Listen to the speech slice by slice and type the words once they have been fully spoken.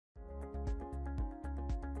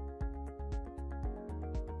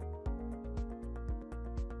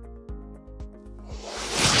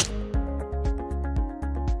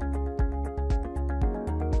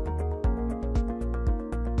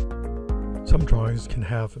Some drawings can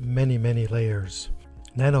have many layers.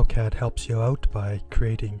 nanoCAD helps you out by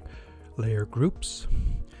creating layer groups,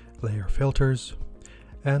 layer filters,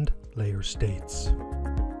 and layer states.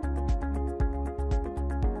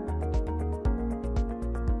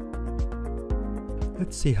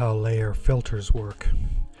 Let's see how layer filters work.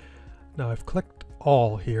 Now I've clicked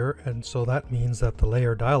all here, and so that means that the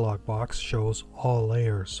layer dialog box shows all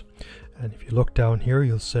layers. And if you look down here,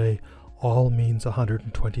 you'll say all means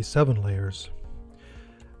 127 layers.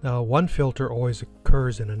 Now one filter always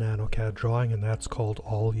occurs in a nanoCAD drawing, and that's called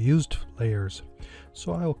all used layers.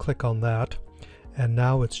 So I will click on that, and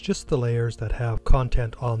now it's just the layers that have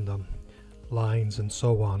content on them, lines and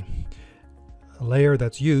so on. A layer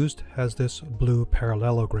that's used has this blue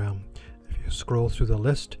parallelogram. If you scroll through the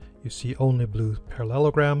list, you see only blue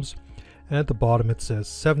parallelograms, and at the bottom it says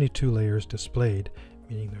 72 layers displayed,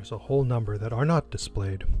 meaning there's a whole number that are not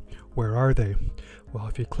displayed. Where are they? Well,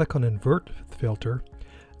 if you click on Invert Filter,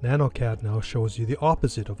 nanoCAD now shows you the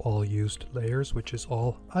opposite of all used layers, which is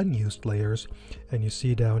all unused layers, and you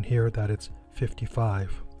see down here that it's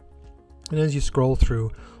 55. And as you scroll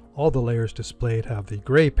through, all the layers displayed have the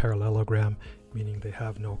gray parallelogram, meaning they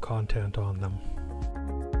have no content on them.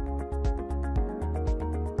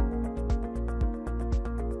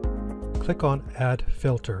 Click on Add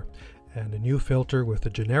Filter, and a new filter with a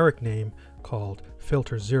generic name called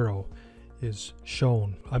Filter 0 is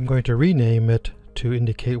shown. I'm going to rename it to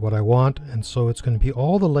indicate what I want, and so it's going to be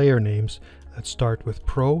all the layer names that start with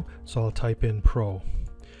Pro, so I'll type in Pro.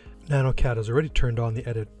 nanoCAD has already turned on the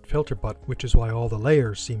Edit Filter button, which is why all the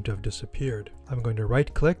layers seem to have disappeared. I'm going to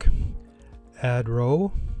right click, Add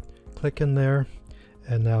Row, click in there,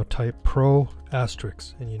 and now type Pro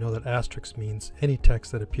asterisk, and you know that asterisk means any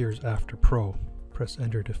text that appears after Pro. Press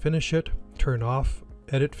Enter to finish it, turn off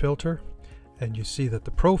Edit Filter, and you see that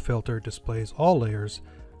the Pro filter displays all layers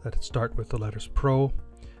that start with the letters Pro.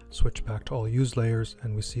 Switch back to all used layers,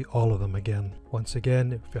 and we see all of them again. Once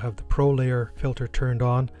again, if you have the Pro layer filter turned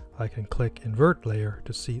on, I can click Invert Layer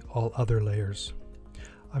to see all other layers.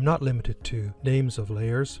 I'm not limited to names of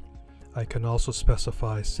layers. I can also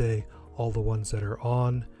specify, say, all the ones that are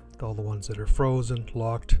on, all the ones that are frozen,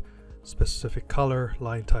 locked, specific color,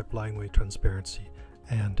 line type, line weight, transparency,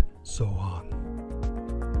 and so on.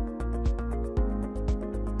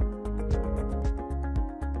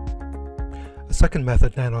 A second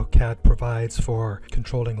method nanoCAD provides for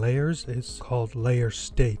controlling layers is called layer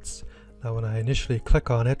states. Now when I initially click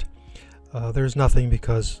on it, there's nothing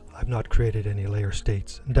because I've not created any layer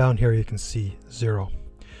states. And down here you can see 0.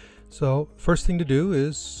 So first thing to do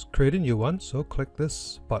is create a new one, so click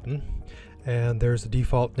this button, and there's the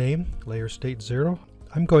default name, layer state 0.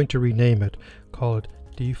 I'm going to rename it, call it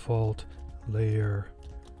default layer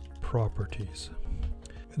properties.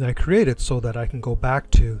 And I create it so that I can go back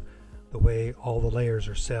to the way all the layers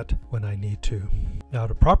are set when I need to. Now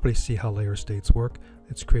to properly see how layer states work,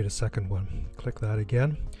 let's create a second one. Click that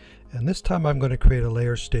again, and this time I'm going to create a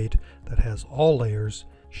layer state that has all layers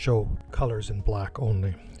show colors in black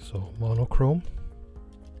only. So monochrome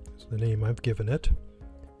is the name I've given it.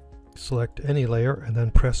 Select any layer and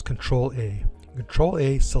then press Ctrl A. Ctrl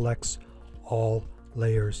A selects all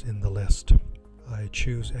layers in the list. I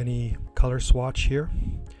choose any color swatch here,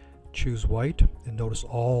 choose white, and notice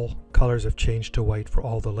all colors have changed to white for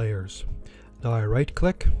all the layers. Now I right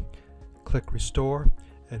click, click Restore,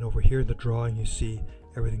 and over here in the drawing you see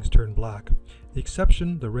everything's turned black. The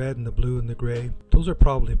exception, the red and the blue and the gray, those are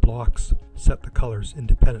probably blocks set the colors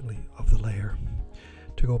independently of the layer.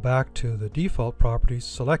 To go back to the default properties,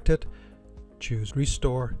 select it, choose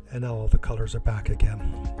Restore, and now all the colors are back again.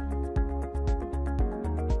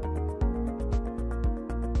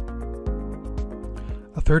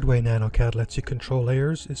 A third way nanoCAD lets you control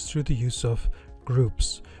layers is through the use of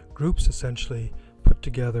groups. Groups essentially put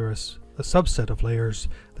together a subset of layers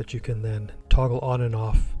that you can then toggle on and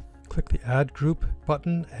off. Click the Add Group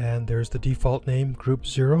button, and there's the default name, Group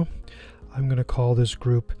 0. I'm going to call this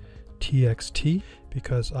group TXT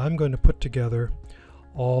because I'm going to put together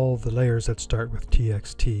all the layers that start with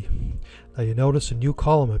TXT. Now you notice a new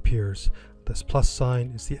column appears. This plus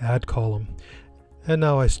sign is the Add column. And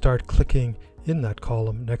now I start clicking in that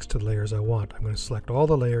column next to the layers I want. I'm going to select all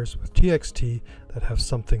the layers with TXT that have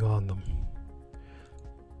something on them.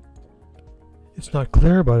 It's not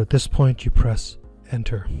clear, but at this point you press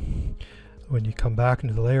Enter. When you come back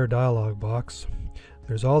into the layer dialog box,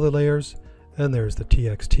 there's all the layers and there's the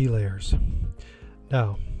TXT layers.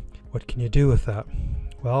 Now, what can you do with that?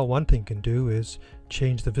 Well, one thing you can do is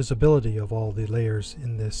change the visibility of all the layers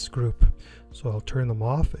in this group. So I'll turn them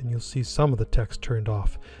off and you'll see some of the text turned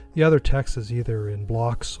off. The other text is either in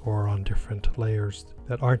blocks or on different layers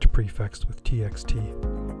that aren't prefixed with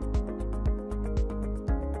TXT.